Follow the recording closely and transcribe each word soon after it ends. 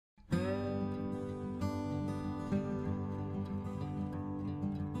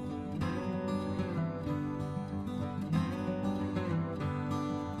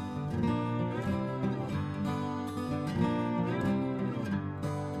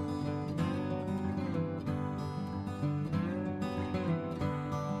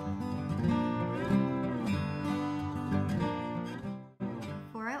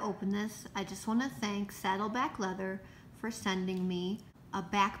this, I just want to thank Saddleback Leather for sending me a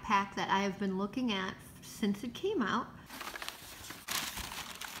backpack that I have been looking at since it came out.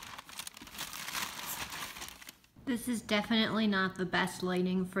 This is definitely not the best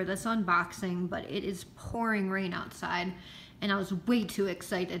lighting for this unboxing, but it is pouring rain outside, and I was way too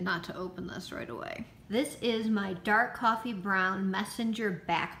excited not to open this right away. This is my dark coffee brown messenger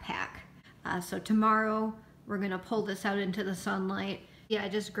backpack. So tomorrow we're gonna pull this out into the sunlight. Yeah, I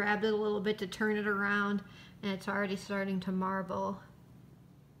just grabbed it a little bit to turn it around, and it's already starting to marble.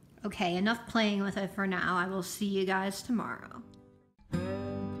 Okay, enough playing with it for now. I will see you guys tomorrow.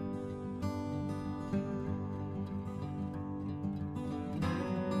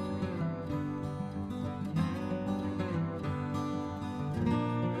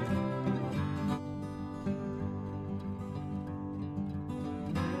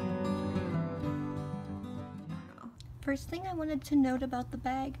 First thing I wanted to note about the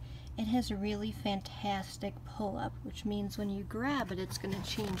bag, it has a really fantastic pull-up, which means when you grab it, it's going to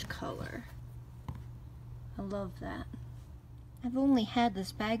change color. I love that. I've only had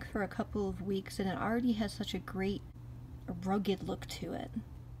this bag for a couple of weeks and it already has such a great, rugged look to it.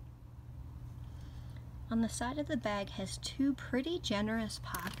 On the side of the bag has two pretty generous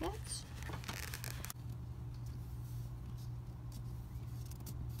pockets.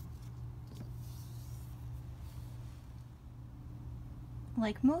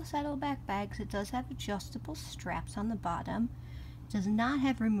 Like most Saddleback bags, it does have adjustable straps on the bottom. It does not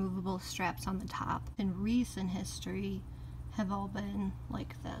have removable straps on the top. In recent history, have all been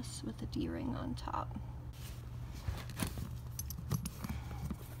like this with the D-ring on top.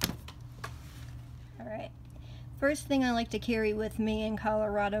 Alright, first thing I like to carry with me in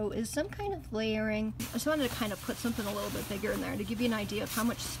Colorado is some kind of layering. I just wanted to kind of put something a little bit bigger in there to give you an idea of how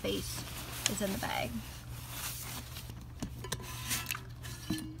much space is in the bag.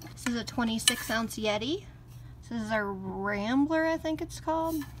 This is a 26-ounce Yeti. This is our Rambler, I think it's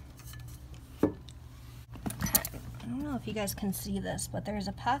called. Okay. I don't know if you guys can see this, but there's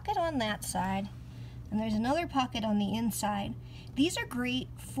a pocket on that side, and there's another pocket on the inside. These are great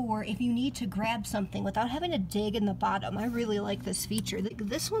for if you need to grab something without having to dig in the bottom. I really like this feature.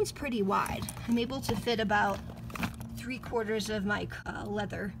 This one's pretty wide. I'm able to fit about 3/4 of my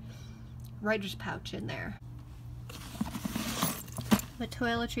leather writer's pouch in there. A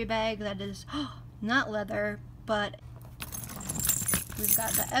toiletry bag that is not leather, but we've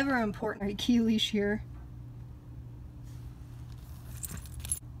got the ever important key leash here.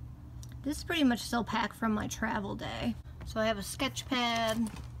 This is pretty much still packed from my travel day. So I have a sketch pad,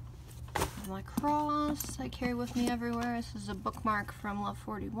 my cross I carry with me everywhere. This is a bookmark from Love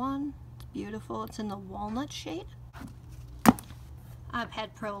 41. It's beautiful. It's in the walnut shade.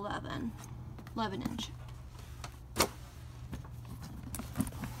 iPad Pro 11 inch.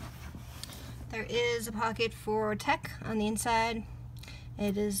 There is a pocket for tech on the inside.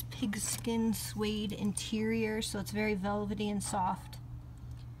 It is pigskin suede interior, so it's very velvety and soft.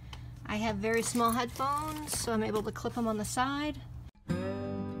 I have very small headphones, so I'm able to clip them on the side.